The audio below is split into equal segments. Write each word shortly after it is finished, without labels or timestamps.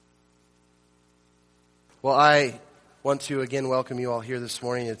Well, I want to again welcome you all here this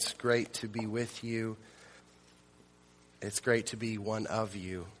morning. It's great to be with you. It's great to be one of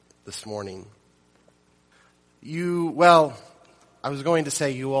you this morning. I was going to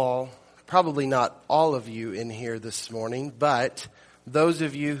say you all, probably not all of you in here this morning, but those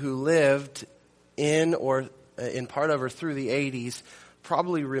of you who lived in or in part of or through the 80s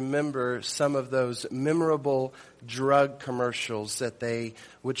probably remember some of those memorable drug commercials that they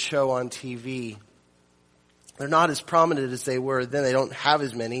would show on TV. They're not as prominent as they were then. They don't have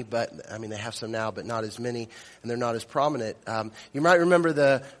as many, they have some now, but not as many, and they're not as prominent. You might remember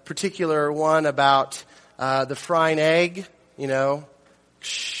the particular one about the frying egg,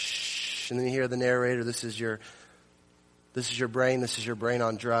 shh, and then you hear the narrator, this is your brain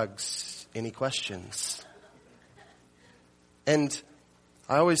on drugs. Any questions? And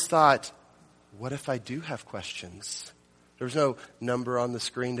I always thought, what if I do have questions? There was no number on the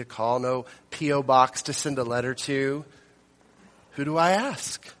screen to call, no P.O. box to send a letter to. Who do I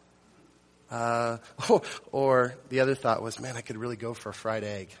ask? Or the other thought was, man, I could really go for a fried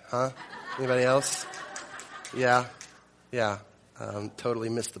egg, huh? Anybody else? Yeah. Totally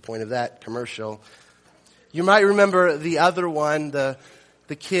missed the point of that commercial. You might remember the other one, the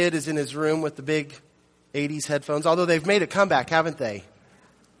kid is in his room with the big 80s headphones, although they've made a comeback, haven't they?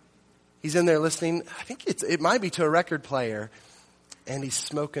 He's in there listening, I think it might be to a record player, and he's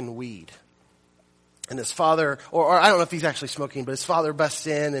smoking weed. And his father, or I don't know if he's actually smoking, but his father busts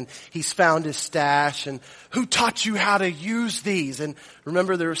in and he's found his stash, and who taught you how to use these? And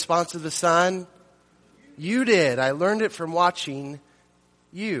remember the response of the son? You did. I learned it from watching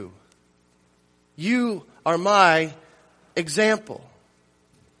you. You are my example.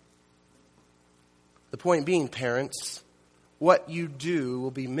 The point being, parents, what you do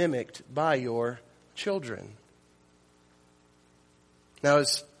will be mimicked by your children. Now,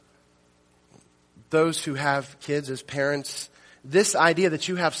 as those who have kids, as parents, this idea that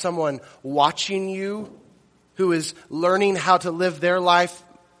you have someone watching you who is learning how to live their life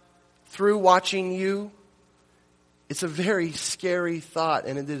through watching you, it's a very scary thought,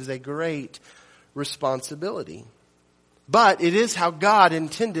 and it is a great responsibility. But it is how God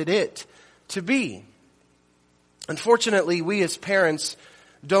intended it to be. Unfortunately, we as parents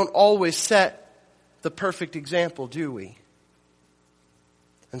don't always set the perfect example, do we?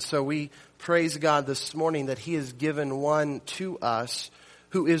 And so we praise God this morning that He has given one to us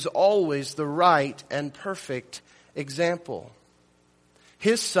who is always the right and perfect example.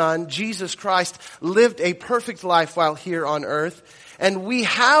 His Son, Jesus Christ, lived a perfect life while here on earth, and we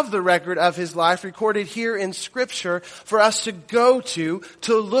have the record of His life recorded here in Scripture for us to go to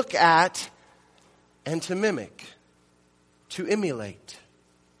look at, and to mimic, to emulate.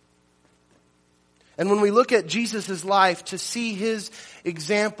 And when we look at Jesus' life to see His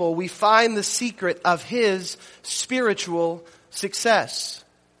example, we find the secret of His spiritual success.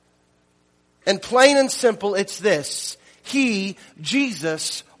 And plain and simple, it's this. He,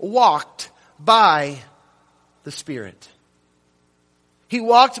 Jesus, walked by the Spirit. He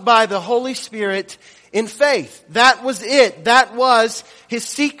walked by the Holy Spirit in faith. That was it. That was His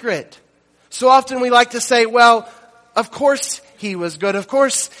secret. So often we like to say, well, of course He was good. Of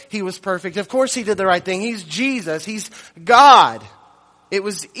course He was perfect. Of course He did the right thing. He's Jesus. He's God. It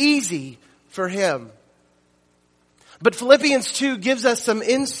was easy for Him. But Philippians 2 gives us some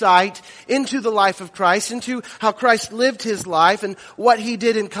insight into the life of Christ, into how Christ lived His life and what He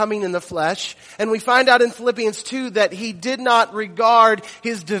did in coming in the flesh. And we find out in Philippians 2 that He did not regard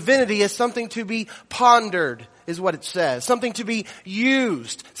His divinity as something to be pondered, is what it says. Something to be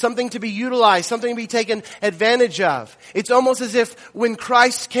used, something to be utilized, something to be taken advantage of. It's almost as if when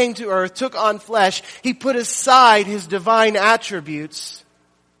Christ came to earth, took on flesh, He put aside His divine attributes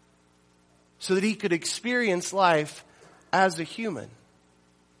so that He could experience life as a human,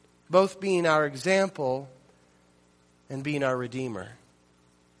 both being our example and being our Redeemer,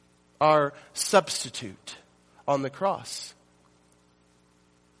 our substitute on the cross.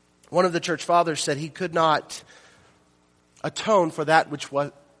 One of the church fathers said he could not atone for that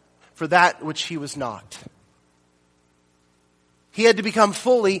which He was not. He had to become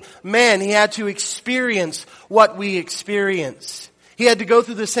fully man. He had to experience what we experience. He had to go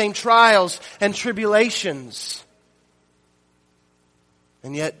through the same trials and tribulations.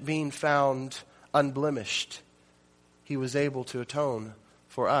 And yet, being found unblemished, He was able to atone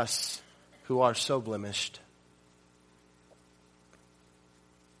for us who are so blemished.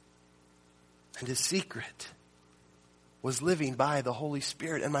 And His secret was living by the Holy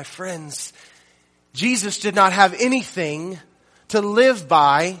Spirit. And my friends, Jesus did not have anything to live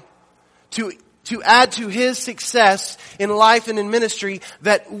by, to to add to his success in life and in ministry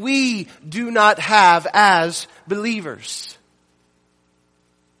that we do not have as believers.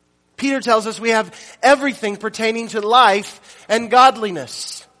 Peter tells us we have everything pertaining to life and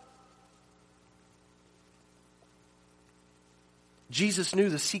godliness. Jesus knew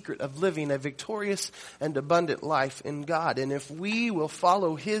the secret of living a victorious and abundant life in God. And if we will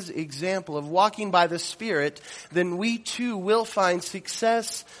follow his example of walking by the Spirit, then we too will find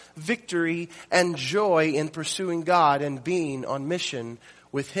success, victory, and joy in pursuing God and being on mission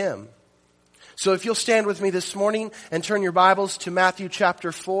with him. So if you'll stand with me this morning and turn your Bibles to Matthew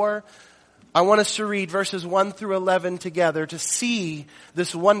chapter 4, I want us to read verses 1 through 11 together to see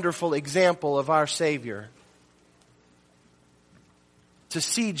this wonderful example of our Savior. To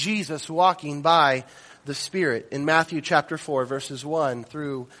see Jesus walking by the Spirit in Matthew chapter 4, verses 1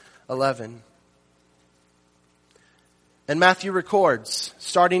 through 11. And Matthew records,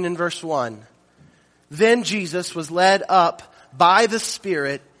 starting in verse 1, "Then Jesus was led up by the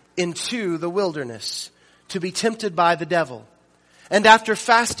Spirit into the wilderness to be tempted by the devil. And after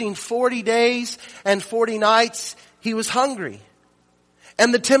fasting 40 days and 40 nights, he was hungry.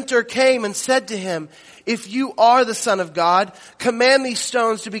 And the tempter came and said to him, 'If you are the Son of God, command these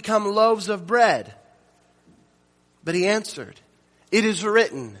stones to become loaves of bread.' But he answered, 'It is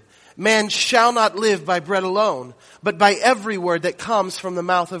written, man shall not live by bread alone, but by every word that comes from the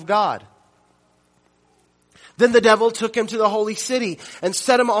mouth of God.' Then the devil took him to the holy city and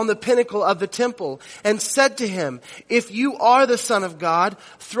set him on the pinnacle of the temple and said to him, 'If you are the Son of God,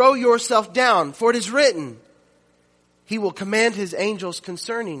 throw yourself down, for it is written, he will command his angels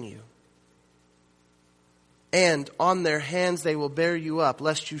concerning you. And on their hands they will bear you up,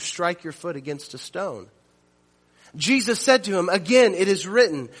 lest you strike your foot against a stone.' Jesus said to him, 'Again, it is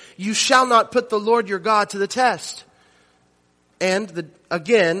written, you shall not put the Lord your God to the test.' And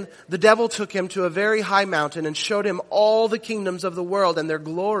again, the devil took him to a very high mountain and showed him all the kingdoms of the world and their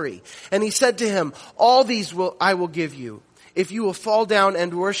glory. And he said to him, 'All these I will give you, if you will fall down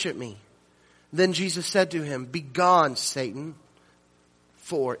and worship me.' Then Jesus said to him, 'Begone, Satan,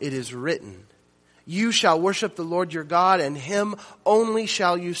 for it is written, you shall worship the Lord your God, and him only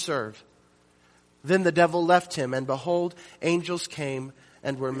shall you serve.' Then the devil left him, and behold, angels came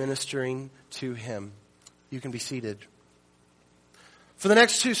and were ministering to him." You can be seated. For the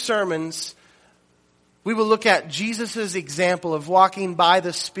next two sermons, we will look at Jesus' example of walking by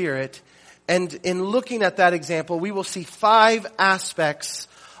the Spirit. And in looking at that example, we will see 5 aspects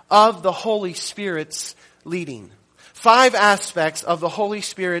of the Holy Spirit's leading. 5 aspects of the Holy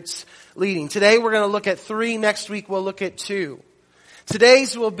Spirit's leading. Today we're going to look at 3. Next week we'll look at 2.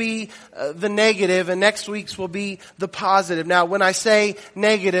 Today's will be the negative, and next week's will be the positive. Now, when I say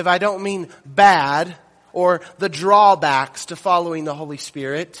negative, I don't mean bad or the drawbacks to following the Holy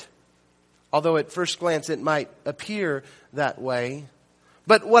Spirit, although at first glance it might appear that way.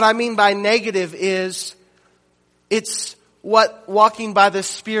 But what I mean by negative is it's what walking by the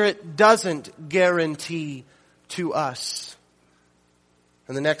Spirit doesn't guarantee to us.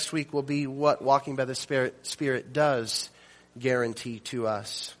 And the next week will be what walking by the Spirit does guarantee to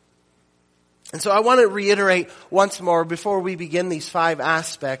us. And so I want to reiterate once more before we begin these 5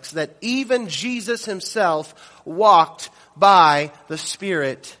 aspects that even Jesus himself walked by the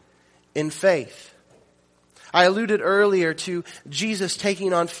Spirit in faith. I alluded earlier to Jesus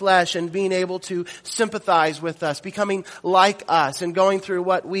taking on flesh and being able to sympathize with us, becoming like us and going through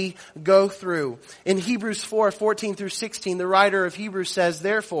what we go through. In Hebrews 4:14 through 16, the writer of Hebrews says,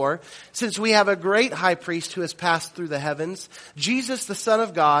 "Therefore, since we have a great high priest who has passed through the heavens, Jesus the Son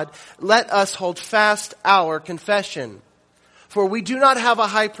of God, let us hold fast our confession. For we do not have a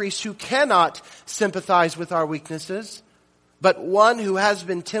high priest who cannot sympathize with our weaknesses, but one who has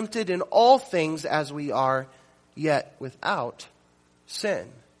been tempted in all things as we are, yet without sin."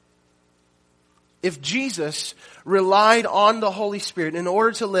 If Jesus relied on the Holy Spirit in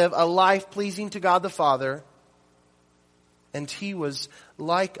order to live a life pleasing to God the Father, and he was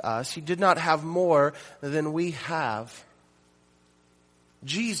like us, he did not have more than we have.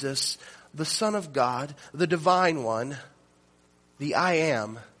 Jesus, the Son of God, the Divine One, the I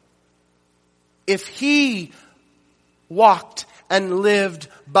Am, if he walked and lived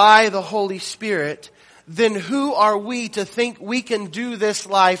by the Holy Spirit, then who are we to think we can do this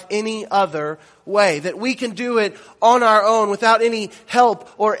life any other way? That we can do it on our own without any help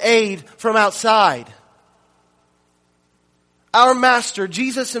or aid from outside? Our Master,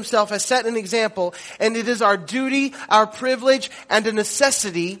 Jesus himself, has set an example, and it is our duty, our privilege, and a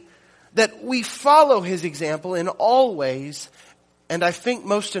necessity that we follow his example in all ways, and I think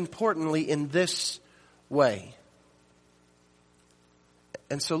most importantly in this way.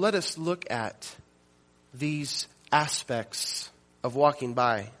 And so let us look at these aspects of walking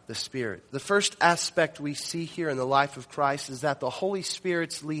by the Spirit. The first aspect we see here in the life of Christ is that the Holy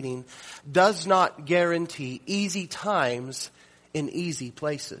Spirit's leading does not guarantee easy times in easy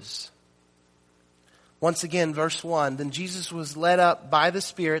places. Once again, verse 1, then Jesus was led up by the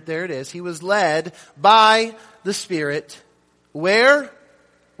Spirit. There it is. He was led by the Spirit. Where?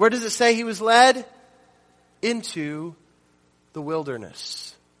 Where does it say he was led? Into the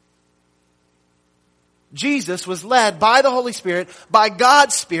wilderness. Jesus was led by the Holy Spirit, by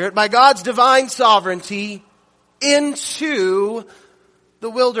God's Spirit, by God's divine sovereignty, into the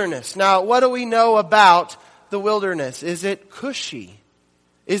wilderness. Now, what do we know about the wilderness? Is it cushy?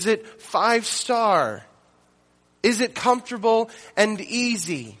 Is it 5-star? Is it comfortable and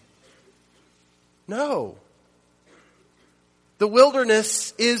easy? No. The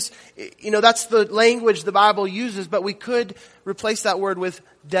wilderness is, that's the language the Bible uses, but we could replace that word with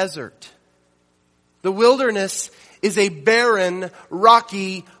desert. The wilderness is a barren,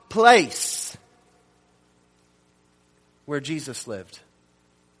 rocky place where Jesus lived.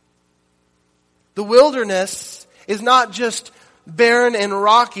 The wilderness is not just barren and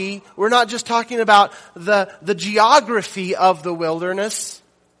rocky. We're not just talking about the geography of the wilderness,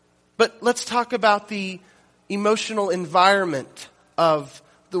 but let's talk about the emotional environment of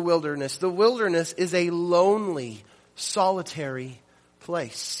the wilderness. The wilderness is a lonely, solitary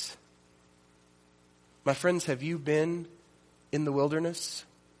place. My friends, have you been in the wilderness?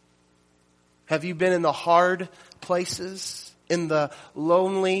 Have you been in the hard places, in the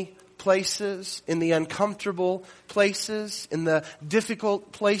lonely places, in the uncomfortable places, in the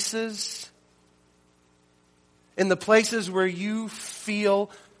difficult places, in the places where you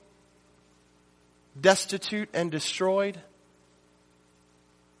feel destitute and destroyed,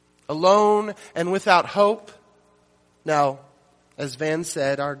 alone and without hope? Now, as Van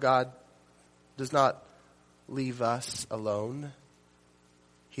said, our God does not leave us alone.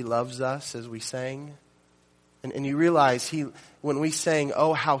 He loves us, as we sang. And you realize when we sang,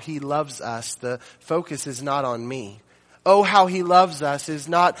 oh, how He loves us, the focus is not on me. Oh, how He loves us is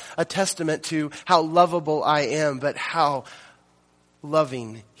not a testament to how lovable I am, but how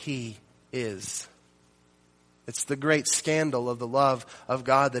loving He is. It's the great scandal of the love of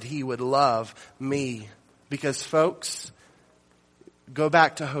God that He would love me. Because folks, go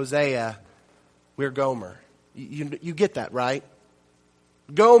back to Hosea, we're Gomer. You get that, right?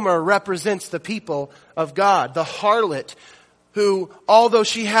 Gomer represents the people of God, the harlot who, although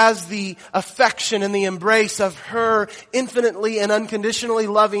she has the affection and the embrace of her infinitely and unconditionally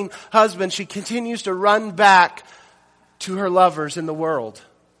loving husband, she continues to run back to her lovers in the world.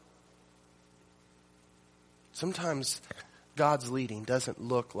 Sometimes God's leading doesn't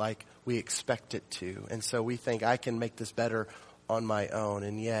look like we expect it to, and so we think I can make this better on my own,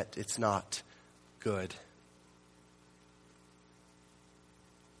 and yet it's not good.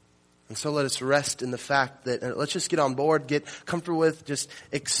 And so let us rest in the fact that, let's just get on board, get comfortable with, just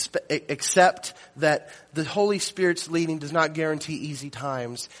accept that the Holy Spirit's leading does not guarantee easy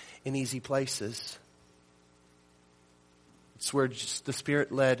times in easy places. It's where the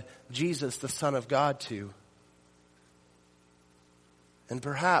Spirit led Jesus, the Son of God, to. And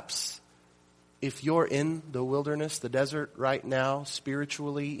perhaps if you're in the wilderness, the desert right now,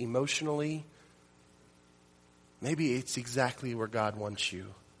 spiritually, emotionally, maybe it's exactly where God wants you.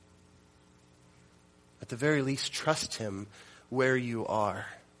 At the very least, trust Him where you are.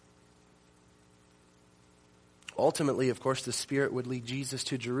 Ultimately, of course, the Spirit would lead Jesus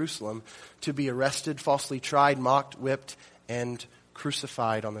to Jerusalem to be arrested, falsely tried, mocked, whipped, and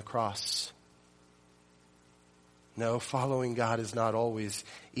crucified on the cross. No, following God is not always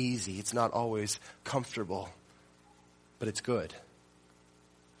easy. It's not always comfortable, but it's good.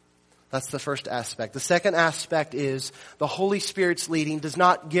 That's the first aspect. The second aspect is the Holy Spirit's leading does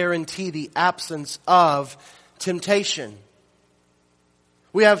not guarantee the absence of temptation.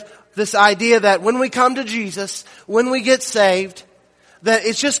 We have this idea that when we come to Jesus, when we get saved, that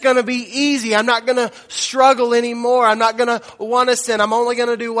it's just going to be easy. I'm not going to struggle anymore. I'm not going to want to sin. I'm only going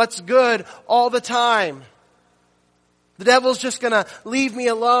to do what's good all the time. The devil's just going to leave me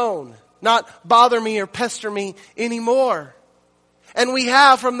alone, not bother me or pester me anymore. And we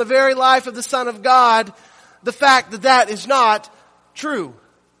have from the very life of the Son of God the fact that that is not true.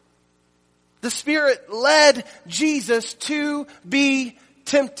 The Spirit led Jesus to be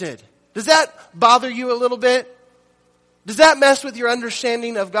tempted. Does that bother you a little bit? Does that mess with your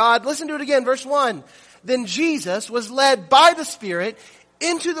understanding of God? Listen to it again, verse 1. Then Jesus was led by the Spirit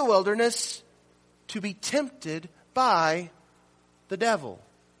into the wilderness to be tempted by the devil.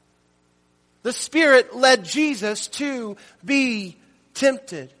 The Spirit led Jesus to be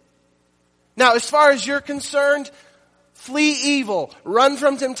tempted. Now, as far as you're concerned, flee evil, run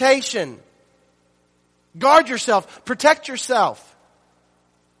from temptation. Guard yourself, protect yourself.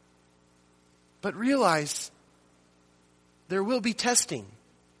 But realize there will be testing.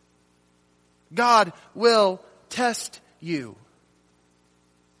 God will test you.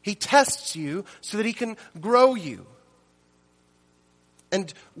 He tests you so that He can grow you.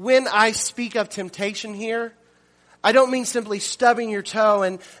 And when I speak of temptation here, I don't mean simply stubbing your toe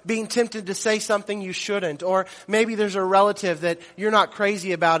and being tempted to say something you shouldn't. Or maybe there's a relative that you're not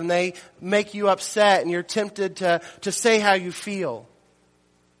crazy about and they make you upset and you're tempted to say how you feel.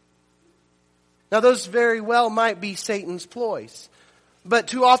 Now those very well might be Satan's ploys. But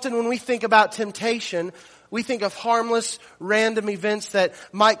too often when we think about temptation, we think of harmless, random events that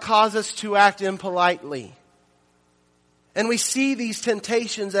might cause us to act impolitely. And we see these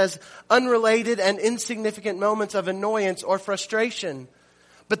temptations as unrelated and insignificant moments of annoyance or frustration.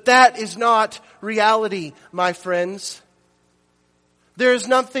 But that is not reality, my friends. There is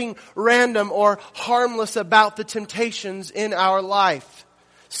nothing random or harmless about the temptations in our life.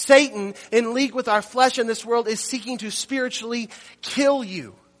 Satan, in league with our flesh in this world, is seeking to spiritually kill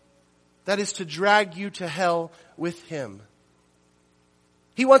you. That is to drag you to hell with him.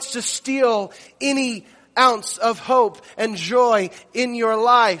 He wants to steal any ounce of hope and joy in your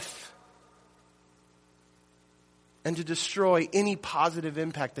life, and to destroy any positive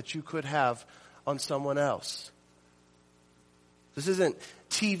impact that you could have on someone else. This isn't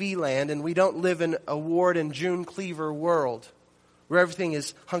TV land, and we don't live in a Ward and June Cleaver world where everything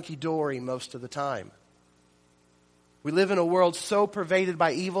is hunky-dory most of the time. We live in a world so pervaded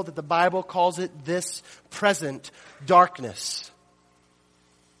by evil that the Bible calls it this present darkness.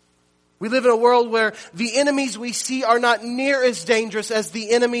 We live in a world where the enemies we see are not near as dangerous as the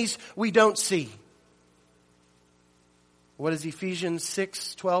enemies we don't see. What does Ephesians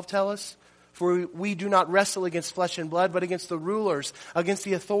 6:12 tell us? For we do not wrestle against flesh and blood, but against the rulers, against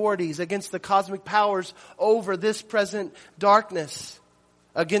the authorities, against the cosmic powers over this present darkness,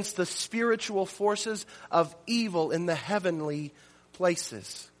 against the spiritual forces of evil in the heavenly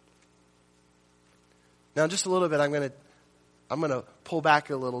places. Now, just a little bit, I'm going to pull back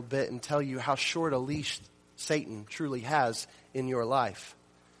a little bit and tell you how short a leash Satan truly has in your life.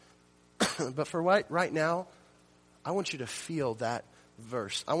 But for right now, I want you to feel that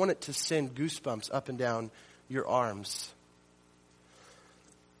verse. I want it to send goosebumps up and down your arms.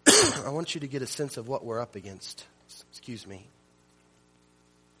 I want you to get a sense of what we're up against. Excuse me.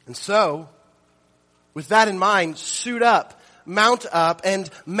 And so, with that in mind, suit up, mount up, and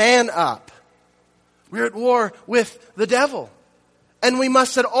man up. We're at war with the devil. And we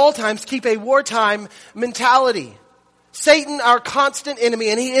must at all times keep a wartime mentality. Satan, our constant enemy,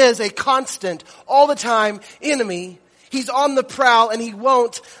 and he is a constant, all the time enemy. He's on the prowl and he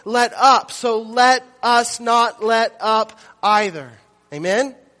won't let up. So let us not let up either.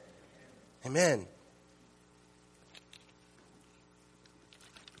 Amen? Amen.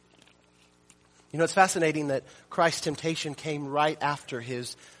 You know, it's fascinating that Christ's temptation came right after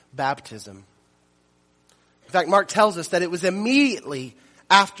his baptism. In fact, Mark tells us that it was immediately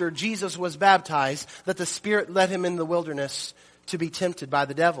after Jesus was baptized that the Spirit led him in the wilderness to be tempted by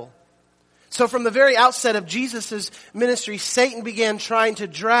the devil. So from the very outset of Jesus' ministry, Satan began trying to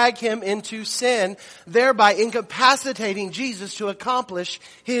drag him into sin, thereby incapacitating Jesus to accomplish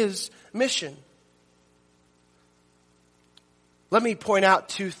his mission. Let me point out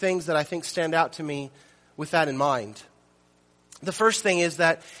two things that I think stand out to me with that in mind. The first thing is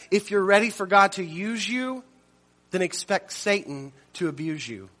that if you're ready for God to use you, then expect Satan to abuse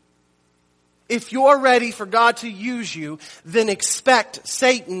you. If you're ready for God to use you, then expect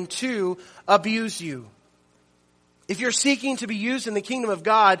Satan to abuse you. If you're seeking to be used in the kingdom of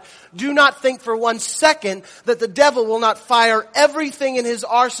God, do not think for 1 second that the devil will not fire everything in his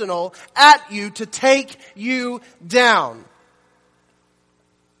arsenal at you to take you down.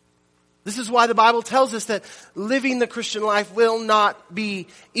 This is why the Bible tells us that living the Christian life will not be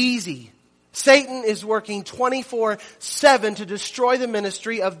easy. Satan is working 24/7 to destroy the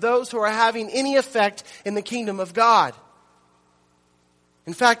ministry of those who are having any effect in the kingdom of God.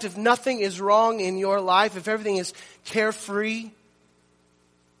 In fact, if nothing is wrong in your life, if everything is carefree,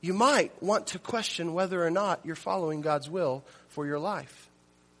 you might want to question whether or not you're following God's will for your life.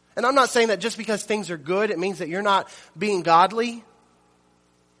 And I'm not saying that just because things are good, it means that you're not being godly.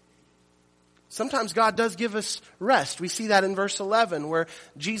 Sometimes God does give us rest. We see that in verse 11 where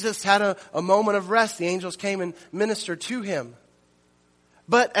Jesus had a moment of rest. The angels came and ministered to him.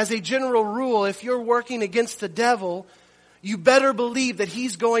 But as a general rule, if you're working against the devil, you better believe that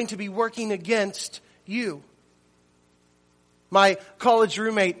he's going to be working against you. My college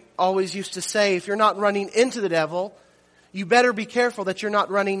roommate always used to say, if you're not running into the devil, you better be careful that you're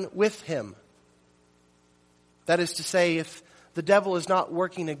not running with him. That is to say, if the devil is not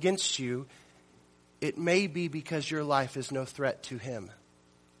working against you, it may be because your life is no threat to him.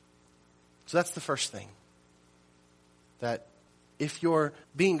 So that's the first thing. That if you're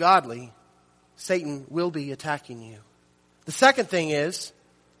being godly, Satan will be attacking you. The second thing is,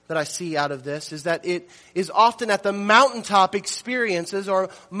 that I see out of this, is that it is often at the mountaintop experiences or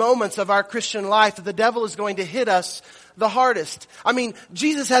moments of our Christian life that the devil is going to hit us the hardest. I mean,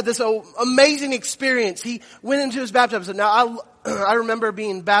 Jesus had this amazing experience. He went into his baptism. Now, I remember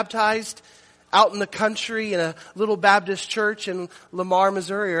being baptized out in the country in a little Baptist church in Lamar,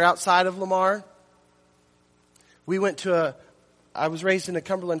 Missouri, or outside of Lamar. I was raised in a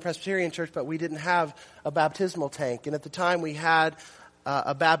Cumberland Presbyterian church, but we didn't have a baptismal tank. And at the time we had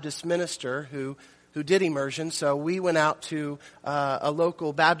a Baptist minister who did immersion. So we went out to a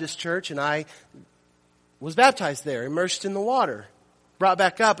local Baptist church, and I was baptized there, immersed in the water, brought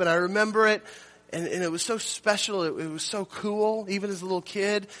back up. And I remember it, and it was so special. It was so cool. Even as a little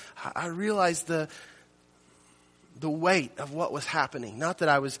kid, I realized the weight of what was happening. Not that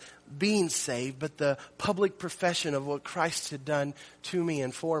I was being saved, but the public profession of what Christ had done to me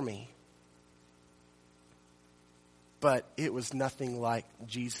and for me. But it was nothing like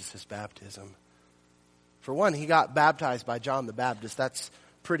Jesus' baptism. For one, he got baptized by John the Baptist. That's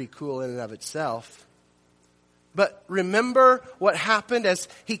pretty cool in and of itself. But remember what happened as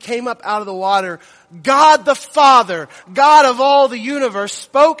he came up out of the water. God the Father, God of all the universe,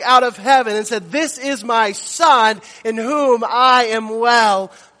 spoke out of heaven and said, "This is my Son in whom I am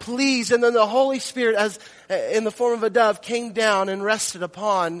well pleased." And then the Holy Spirit, as in the form of a dove, came down and rested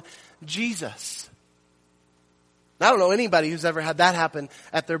upon Jesus. I don't know anybody who's ever had that happen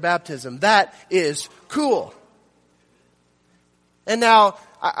at their baptism. That is cool. And now,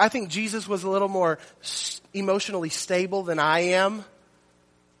 I think Jesus was a little more emotionally stable than I am.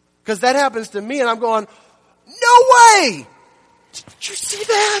 Because that happens to me and I'm going, no way! Did you see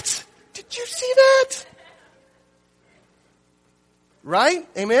that? Did you see that? Right?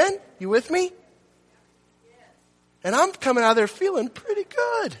 Amen? You with me? And I'm coming out of there feeling pretty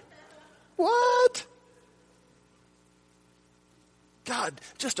good. What? God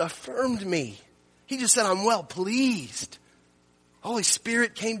just affirmed me. He just said, I'm well pleased. Holy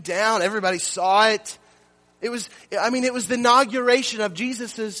Spirit came down. Everybody saw it. It was the inauguration of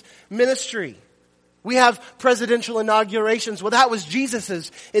Jesus' ministry. We have presidential inaugurations. Well, that was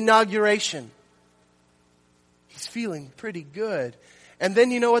Jesus' inauguration. He's feeling pretty good. And then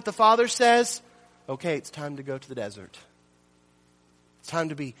you know what the Father says? Okay, it's time to go to the desert. It's time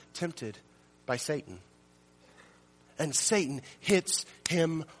to be tempted by Satan. And Satan hits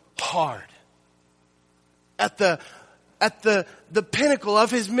him hard. At the pinnacle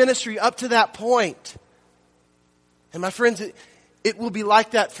of his ministry up to that point. And my friends, it will be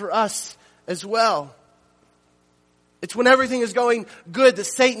like that for us as well. It's when everything is going good that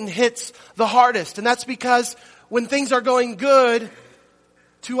Satan hits the hardest. And that's because when things are going good,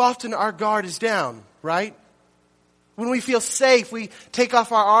 too often our guard is down, right? When we feel safe, we take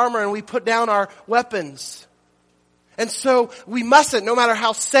off our armor and we put down our weapons. And so we mustn't, no matter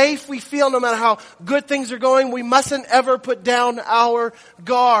how safe we feel, no matter how good things are going, we mustn't ever put down our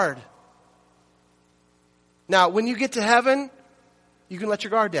guard. Now, when you get to heaven, you can let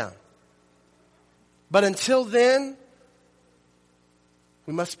your guard down. But until then,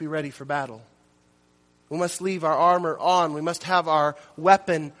 we must be ready for battle. We must leave our armor on. We must have our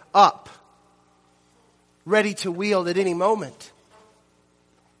weapon up, ready to wield at any moment.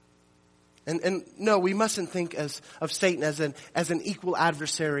 And no, we mustn't think of Satan as an equal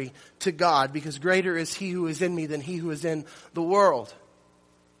adversary to God, because greater is he who is in me than he who is in the world.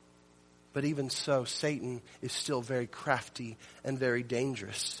 But even so, Satan is still very crafty and very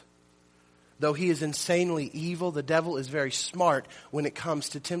dangerous. Though he is insanely evil, the devil is very smart when it comes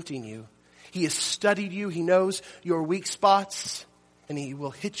to tempting you. He has studied you, he knows your weak spots, and he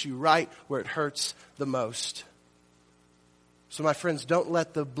will hit you right where it hurts the most. So my friends, don't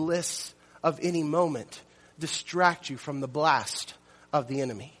let the bliss of any moment distract you from the blast of the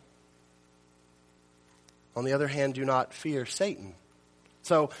enemy. On the other hand, do not fear Satan.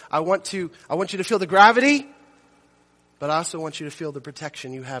 So I want you to feel the gravity, but I also want you to feel the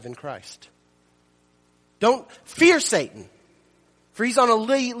protection you have in Christ. Don't fear Satan, for he's on a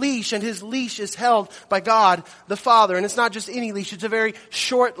leash, and his leash is held by God the Father. And it's not just any leash, it's a very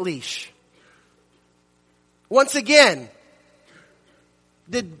short leash. Once again,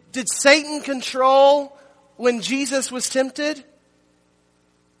 Did Satan control when Jesus was tempted?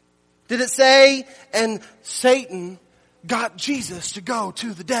 Did it say, and Satan got Jesus to go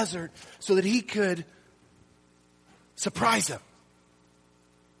to the desert so that he could surprise him.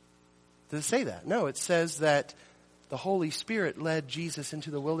 Does it say that? No, it says that the Holy Spirit led Jesus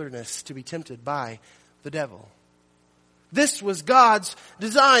into the wilderness to be tempted by the devil. This was God's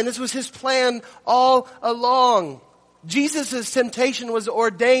design. This was his plan all along. Jesus' temptation was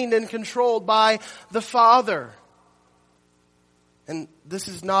ordained and controlled by the Father. And this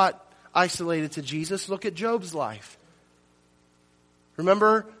is not isolated to Jesus. Look at Job's life.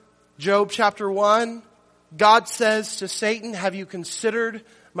 Remember Job chapter 1? God says to Satan, have you considered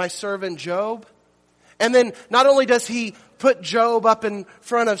my servant Job? And then not only does he put Job up in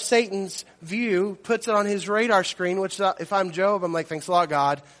front of Satan's view, puts it on his radar screen, which if I'm Job, I'm like, thanks a lot,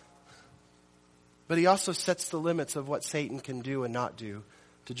 God. But he also sets the limits of what Satan can do and not do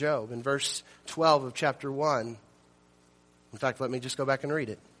to Job. In verse 12 of chapter 1, in fact, let me just go back and read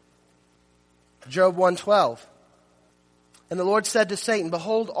it. Job 1:12. And the Lord said to Satan,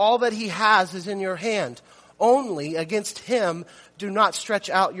 behold, all that he has is in your hand. Only against him do not stretch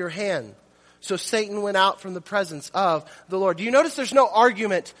out your hand. So Satan went out from the presence of the Lord. Do you notice there's no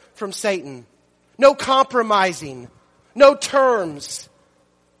argument from Satan? No compromising. No terms.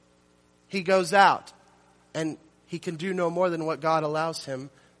 He goes out and he can do no more than what God allows him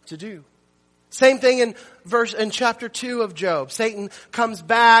to do. Same thing in chapter 2 of Job. Satan comes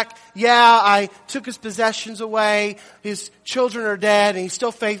back. Yeah, I took his possessions away. His children are dead and he's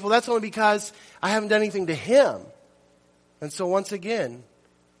still faithful. That's only because I haven't done anything to him. And so once again,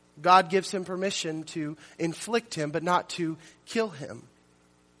 God gives him permission to inflict him, but not to kill him.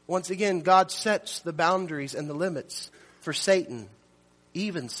 Once again, God sets the boundaries and the limits for Satan,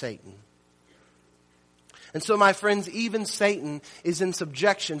 even Satan. And so, my friends, even Satan is in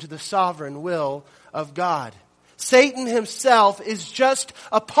subjection to the sovereign will of God. Satan himself is just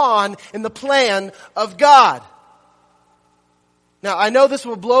a pawn in the plan of God. Now, I know this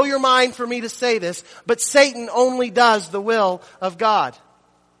will blow your mind for me to say this, but Satan only does the will of God.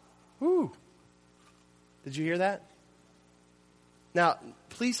 Whew. Did you hear that? Now,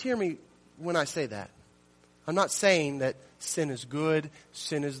 please hear me when I say that. I'm not saying that sin is good,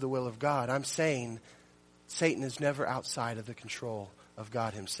 sin is the will of God. I'm saying Satan is never outside of the control of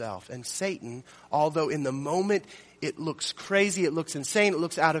God himself. And Satan, although in the moment it looks crazy, it looks insane, it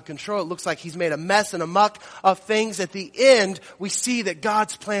looks out of control, it looks like he's made a mess and a muck of things, at the end we see that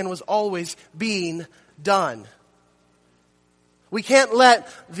God's plan was always being done. We can't let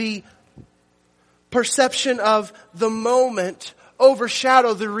the perception of the moment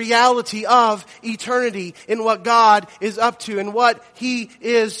overshadow the reality of eternity in what God is up to and what he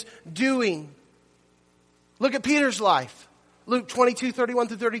is doing. Look at Peter's life. Luke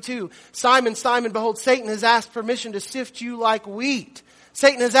 22:31-32. Simon, Simon, behold, Satan has asked permission to sift you like wheat.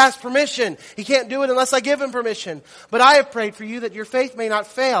 Satan has asked permission. He can't do it unless I give him permission. But I have prayed for you that your faith may not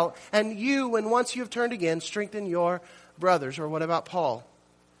fail. And you, when once you have turned again, strengthen your brothers. Or what about Paul?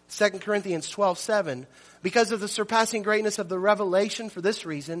 2 Corinthians 12:7. Because of the surpassing greatness of the revelation, for this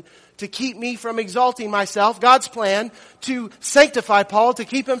reason, to keep me from exalting myself, God's plan to sanctify Paul, to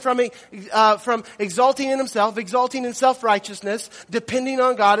keep him from exalting in himself, exalting in self-righteousness, depending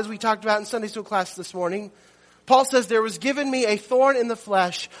on God, as we talked about in Sunday school class this morning. Paul says, there was given me a thorn in the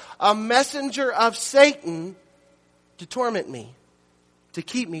flesh, a messenger of Satan to torment me, to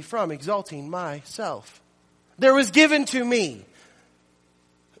keep me from exalting myself. There was given to me.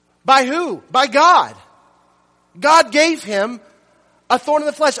 By who? By God. God gave him a thorn in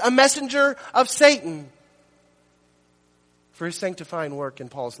the flesh, a messenger of Satan, for his sanctifying work in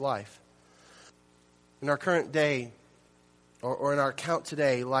Paul's life. In our current day, or in our account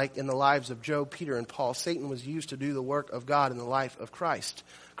today, like in the lives of Job, Peter, and Paul, Satan was used to do the work of God in the life of Christ.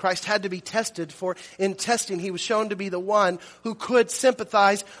 Christ had to be tested, for in testing he was shown to be the one who could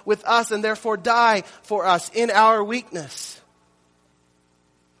sympathize with us and therefore die for us in our weakness.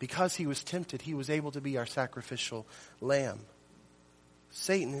 Because he was tempted, he was able to be our sacrificial lamb.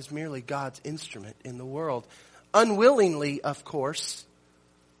 Satan is merely God's instrument in the world. Unwillingly, of course,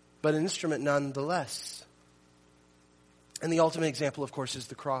 but an instrument nonetheless. And the ultimate example, of course, is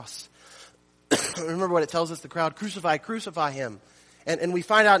the cross. Remember what it tells us, the crowd, crucify, crucify him. And we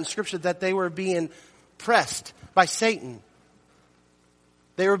find out in Scripture that they were being pressed by Satan.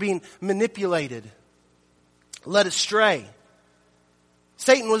 They were being manipulated, led astray.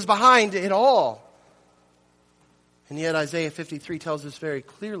 Satan was behind it all. And yet Isaiah 53 tells us very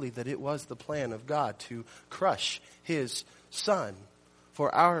clearly that it was the plan of God to crush his Son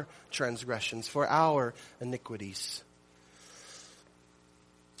for our transgressions, for our iniquities.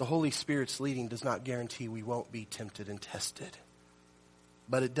 The Holy Spirit's leading does not guarantee we won't be tempted and tested.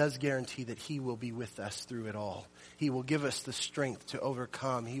 But it does guarantee that He will be with us through it all. He will give us the strength to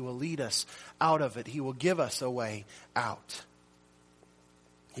overcome. He will lead us out of it. He will give us a way out.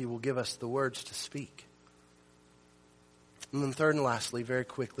 He will give us the words to speak. And then third and lastly, very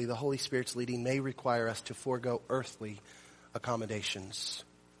quickly, the Holy Spirit's leading may require us to forego earthly accommodations.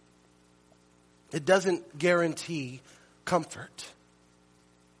 It doesn't guarantee comfort.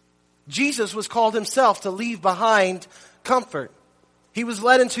 Jesus was called himself to leave behind comfort. He was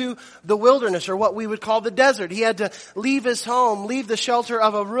led into the wilderness, or what we would call the desert. He had to leave his home, leave the shelter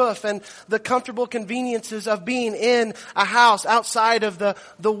of a roof and the comfortable conveniences of being in a house outside of the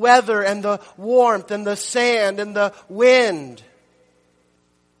weather and the warmth and the sand and the wind,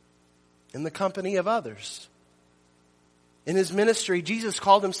 in the company of others. In his ministry, Jesus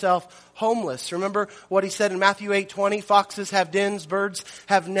called himself homeless. Remember what he said in Matthew 8:20, foxes have dens, birds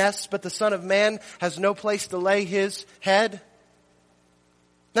have nests, but the Son of Man has no place to lay his head.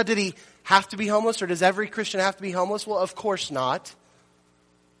 Now, did he have to be homeless, or does every Christian have to be homeless? Well, of course not.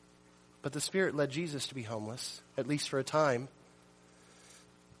 But the Spirit led Jesus to be homeless, at least for a time.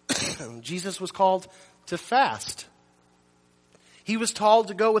 Jesus was called to fast. He was told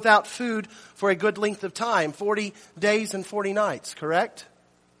to go without food for a good length of time, 40 days and 40 nights, correct?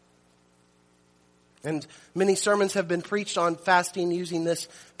 And many sermons have been preached on fasting using this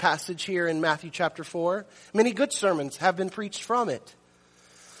passage here in Matthew chapter 4. Many good sermons have been preached from it.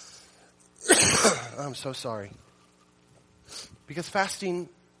 I'm so sorry. Because fasting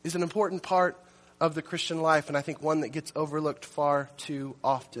is an important part of the Christian life, and I think one that gets overlooked far too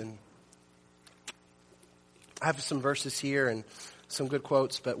often. I have some verses here and some good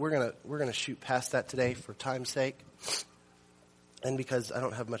quotes, but we're gonna shoot past that today for time's sake, and because I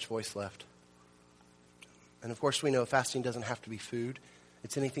don't have much voice left. And of course, we know fasting doesn't have to be food.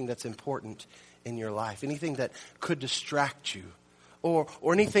 It's anything that's important in your life, anything that could distract you, or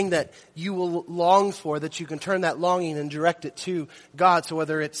anything that you will long for, that you can turn that longing and direct it to God. So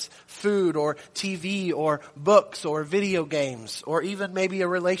whether it's food or TV or books or video games, or even maybe a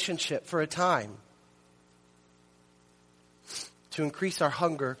relationship for a time, to increase our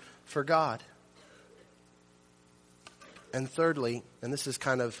hunger for God. And thirdly, and this is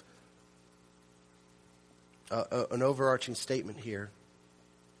kind of an overarching statement here,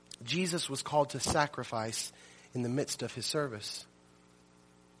 Jesus was called to sacrifice in the midst of his service.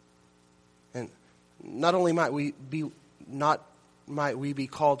 And not only might we be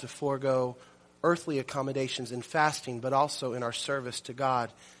called to forego earthly accommodations in fasting, but also in our service to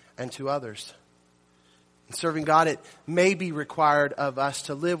God and to others. In serving God, it may be required of us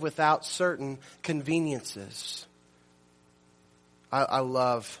to live without certain conveniences.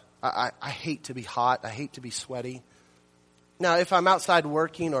 I hate to be hot. I hate to be sweaty. Now, if I'm outside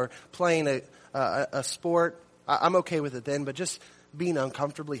working or playing a sport, I'm okay with it then, but just being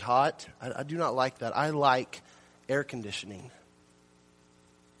uncomfortably hot, I do not like that. I like air conditioning.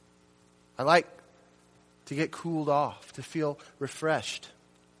 I like to get cooled off, to feel refreshed.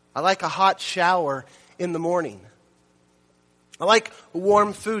 I like a hot shower in the morning. I like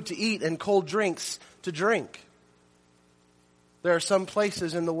warm food to eat and cold drinks to drink. There are some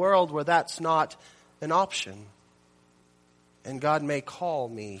places in the world where that's not an option. And God may call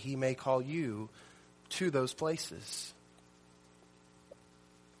me, He may call you to those places.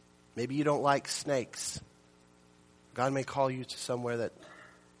 Maybe you don't like snakes. God may call you to somewhere that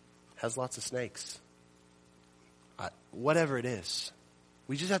has lots of snakes. Whatever it is,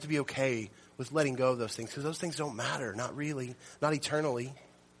 we just have to be okay with letting go of those things, because those things don't matter, not really, not eternally.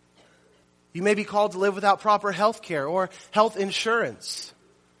 You may be called to live without proper health care or health insurance.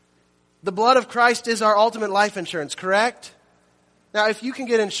 The blood of Christ is our ultimate life insurance, correct? Now, if you can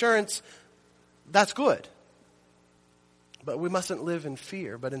get insurance, that's good. But we mustn't live in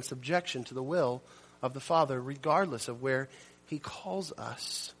fear, but in subjection to the will of the Father, regardless of where He calls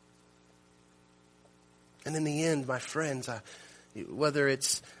us. And in the end, my friends, whether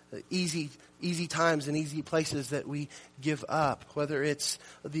it's easy times and easy places that we give up, whether it's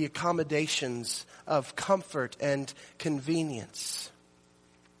the accommodations of comfort and convenience,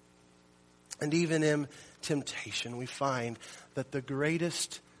 and even in temptation, we find that the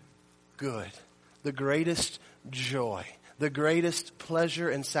greatest good, the greatest joy, the greatest pleasure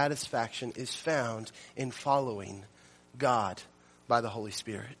and satisfaction is found in following God by the Holy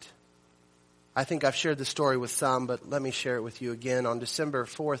Spirit. I think I've shared the story with some, but let me share it with you again. On December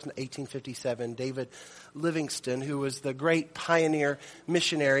 4th, 1857, David Livingstone, who was the great pioneer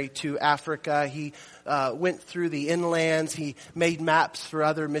missionary to Africa, he went through the inlands. He made maps for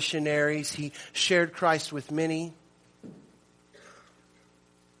other missionaries. He shared Christ with many.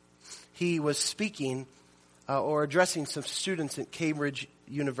 He was speaking or addressing some students at Cambridge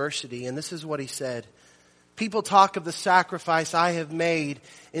University, and this is what he said. People talk of the sacrifice I have made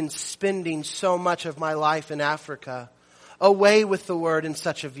in spending so much of my life in Africa. Away with the word in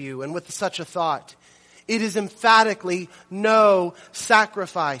such a view and with such a thought. It is emphatically no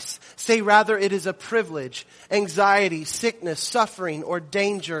sacrifice. Say rather it is a privilege, anxiety, sickness, suffering, or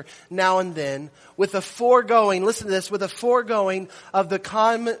danger now and then, with a foregoing, listen to this, with a foregoing of the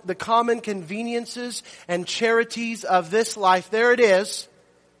common conveniences and charities of this life. There it is.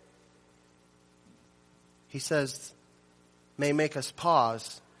 He says, may make us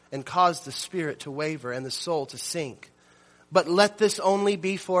pause and cause the spirit to waver and the soul to sink. But let this only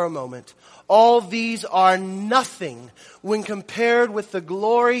be for a moment. All these are nothing when compared with the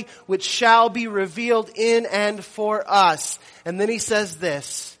glory which shall be revealed in and for us. And then he says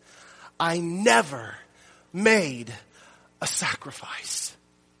this, I never made a sacrifice.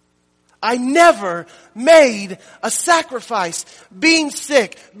 I never made a sacrifice. Being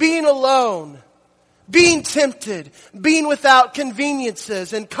sick, being alone, being tempted, being without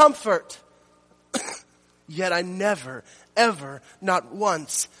conveniences and comfort. Yet I never, ever, not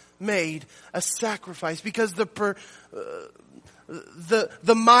once made a sacrifice, because the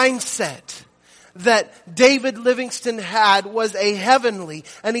mindset that David Livingston had was a heavenly,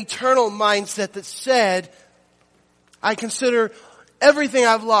 an eternal mindset that said, I consider everything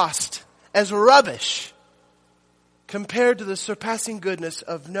I've lost as rubbish compared to the surpassing goodness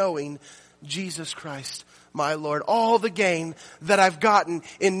of knowing Jesus Christ, my Lord. All the gain that I've gotten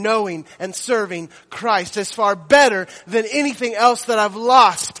in knowing and serving Christ is far better than anything else that I've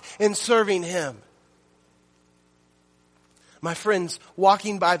lost in serving Him. My friends,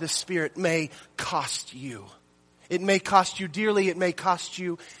 walking by the Spirit may cost you. It may cost you dearly. It may cost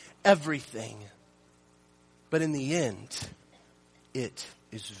you everything. But in the end, it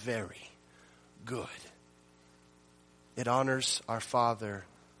is very good. It honors our Father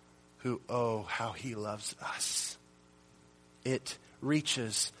who, oh, how He loves us. It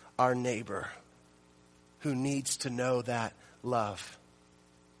reaches our neighbor who needs to know that love.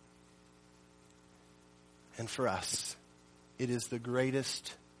 And for us, it is the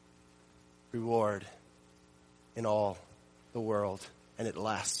greatest reward in all the world, and it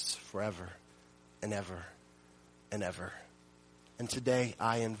lasts forever and ever and ever. And today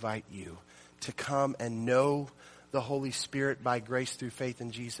I invite you to come and know the Holy Spirit by grace through faith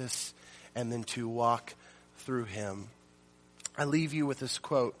in Jesus, and then to walk through Him. I leave you with this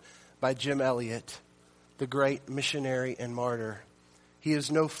quote by Jim Elliot, the great missionary and martyr. He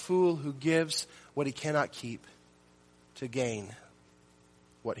is no fool who gives what he cannot keep to gain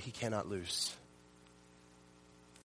what he cannot lose.